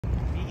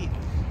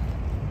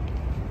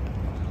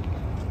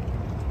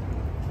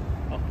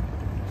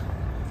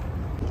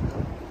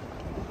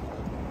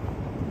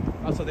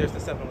Also, there's the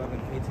 7-Eleven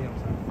ATM.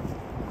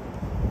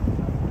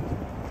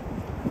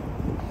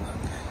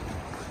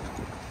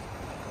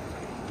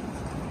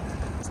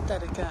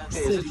 Static ass. Hey,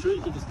 is it true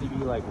you could just be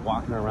like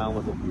walking around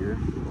with a beer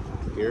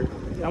here?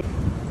 Yep.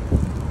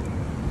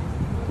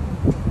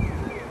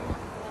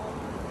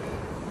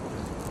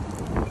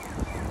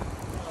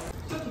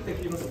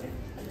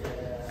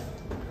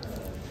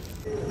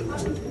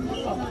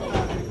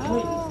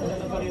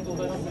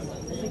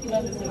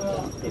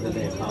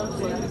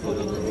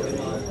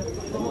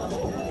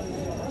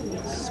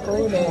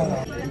 Screaming.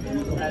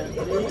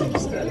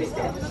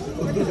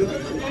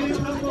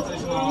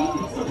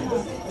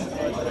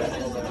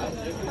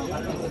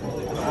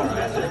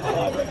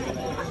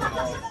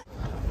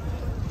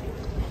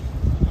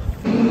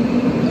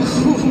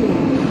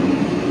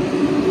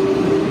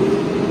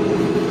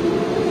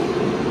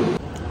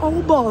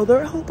 Oh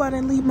bother, I hope I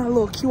didn't leave my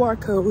little QR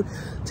code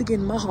to get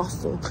in my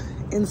hostel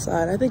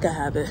inside. I think I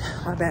have it.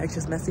 My bag's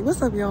just messy.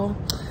 What's up, y'all?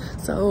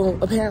 So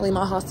apparently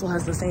my hostel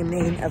has the same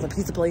name as a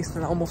pizza place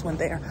and I almost went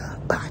there,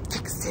 but I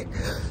fixed it.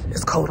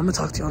 It's cold. I'm gonna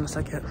talk to y'all in a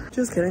second.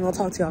 Just kidding, I'll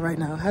talk to y'all right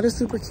now. Had a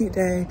super cute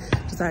day,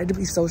 decided to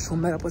be social,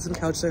 met up with some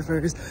couch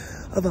surfers.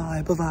 A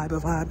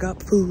vibe.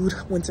 Got food,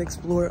 went to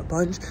explore a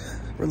bunch,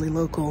 really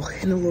local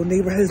in the little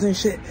neighborhoods and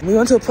shit. We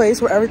went to a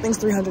place where everything's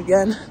 300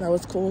 yen. That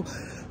was cool.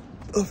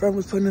 A friend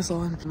was putting us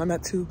on. I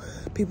met 2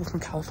 people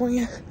from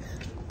California,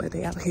 but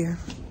they out here,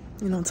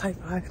 you know, type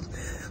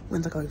vibe.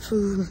 Went to go get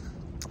food.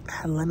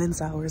 Had lemon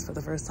sours for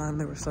the first time.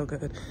 They were so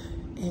good.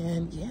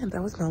 And yeah,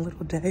 that was my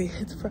little day.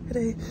 It's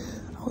Friday.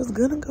 I was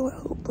gonna go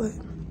out, but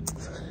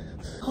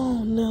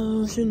oh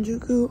no,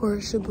 Shinjuku or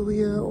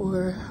Shibuya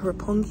or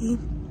Roppongi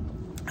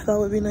I thought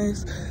would be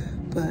nice,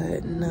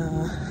 but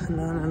no.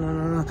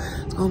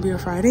 It's gonna be a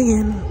Friday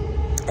in,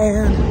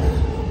 and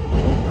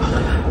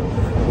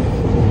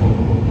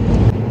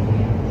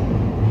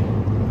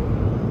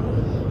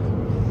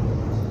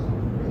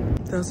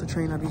that's the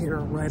train I be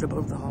hearing right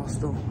above the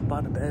hostel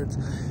by the beds.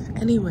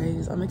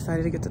 Anyways, I'm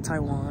excited to get to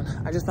Taiwan.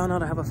 I just found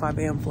out I have a 5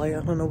 a.m. flight. I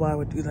don't know why I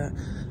would do that.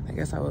 I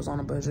guess I was on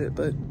a budget,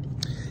 but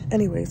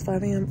anyways,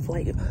 5 a.m.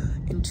 flight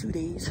in 2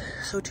 days.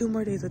 So 2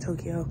 more days of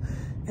Tokyo,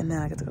 and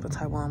then I get to go to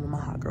Taiwan with my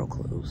hot girl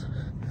clothes.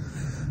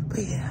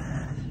 But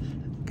yeah,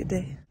 good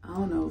day. I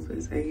don't know if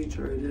it's age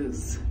or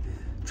just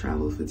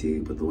travel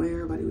fatigue, but the way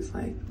everybody was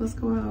like, let's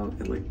go out,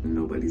 and like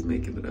nobody's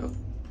making it out.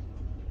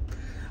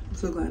 I'm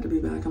so glad to be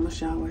back. I'm gonna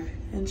shower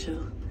and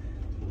chill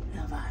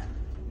and vibe.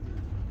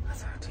 I'll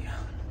talk to y'all.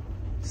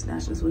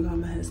 Snatch this wig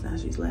on my head,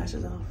 snatch these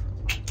lashes off.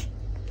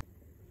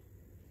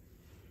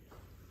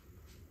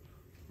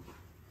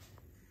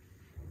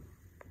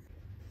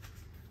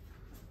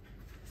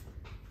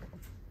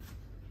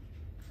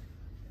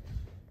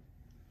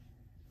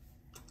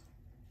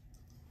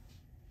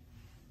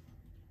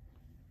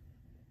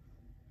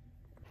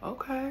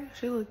 Okay,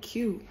 she look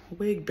cute.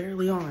 Wig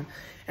barely on.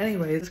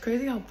 Anyways, it's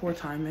crazy how poor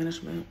time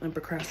management and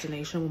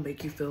procrastination will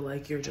make you feel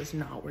like you're just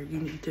not where you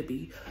need to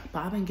be.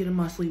 But I've been getting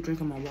my sleep,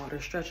 drinking my water,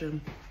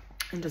 stretching,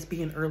 and just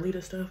being early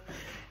to stuff.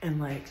 And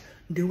like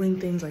doing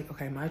things like,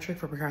 okay, my trick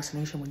for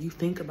procrastination, when you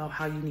think about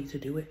how you need to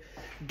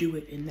do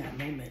it in that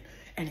moment.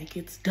 And it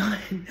gets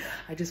done.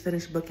 I just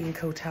finished booking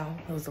Koh-Tao.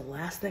 That was the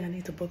last thing I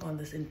need to book on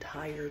this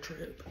entire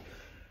trip.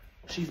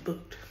 She's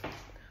booked.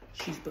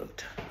 She's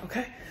booked,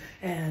 okay?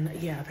 And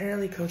yeah,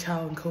 apparently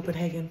Koh-Tao in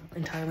Copenhagen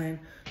in Thailand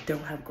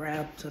don't have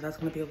Grab, so that's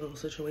gonna be a little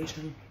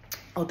situation.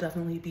 I'll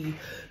definitely be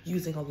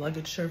using a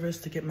luggage service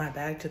to get my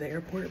bag to the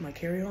airport, my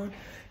carry-on,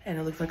 and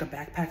it looks like a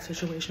backpack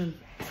situation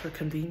for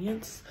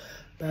convenience.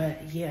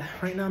 But yeah,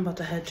 right now I'm about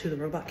to head to the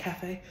Robot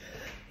Cafe.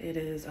 It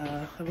is,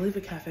 I believe,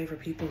 a cafe for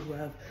people who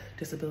have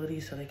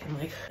disabilities so they can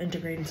like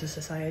integrate into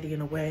society in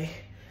a way,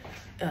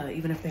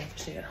 even if they have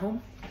to stay at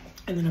home.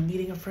 And then I'm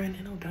meeting a friend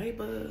in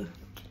Odaiba.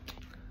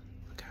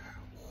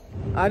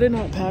 I did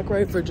not pack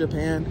right for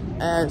Japan,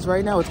 as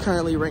right now it's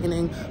currently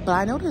raining, but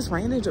I noticed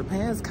rain in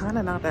Japan is kind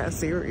of not that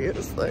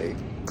serious. Like,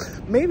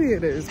 maybe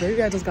it is,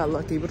 maybe I just got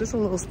lucky, but it's a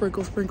little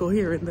sprinkle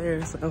here and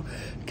there. So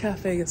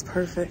cafe is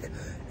perfect,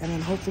 and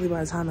then hopefully by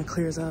the time it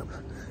clears up,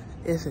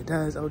 if it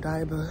does,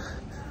 Odaiba.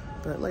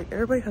 But like,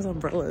 everybody has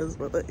umbrellas,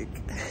 but like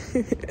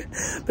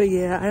but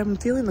yeah, I am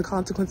feeling the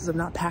consequences of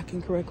not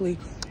packing correctly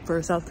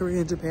for South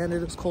Korea and Japan.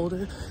 It is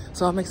colder,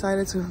 so I'm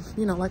excited to,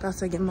 you know, like I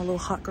said, get my little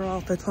hot girl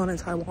outfits on in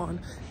Taiwan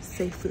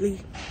safely.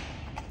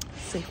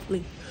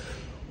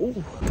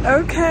 Ooh.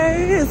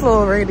 Okay, it's a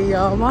little rainy,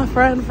 y'all. My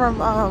friend from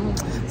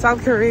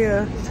South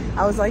Korea,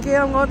 I was like,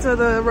 yeah, I'm going to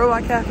the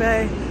Robot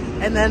Cafe,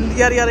 and then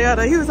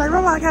yada. He was like,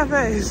 Robot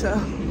Cafe, so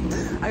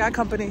I got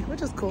company,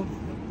 which is cool.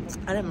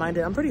 I didn't mind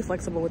it. I'm pretty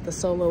flexible with the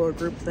solo or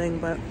group thing,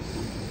 but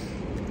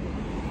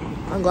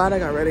I'm glad I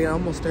got ready. I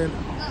almost did.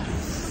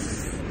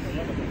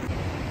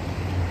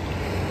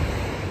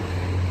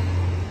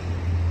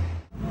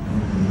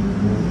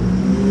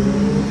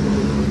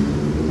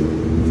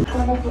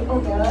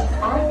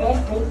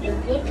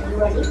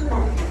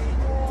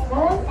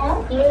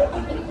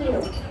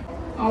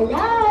 Hello,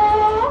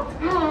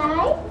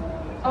 hi.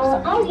 I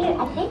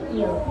will assist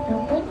you. So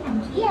please come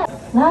here.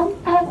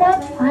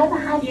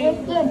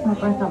 1,500 yen per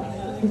person.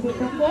 Is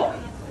it okay?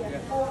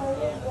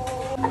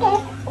 Okay,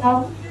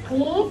 so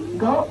please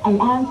go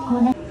around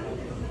corner.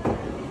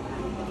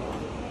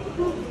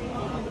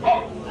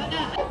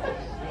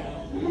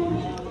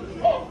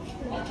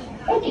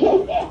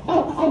 Okay,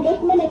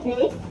 just a minute,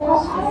 please.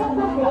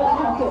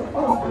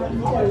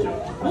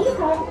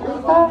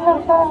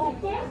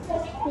 Bye-bye.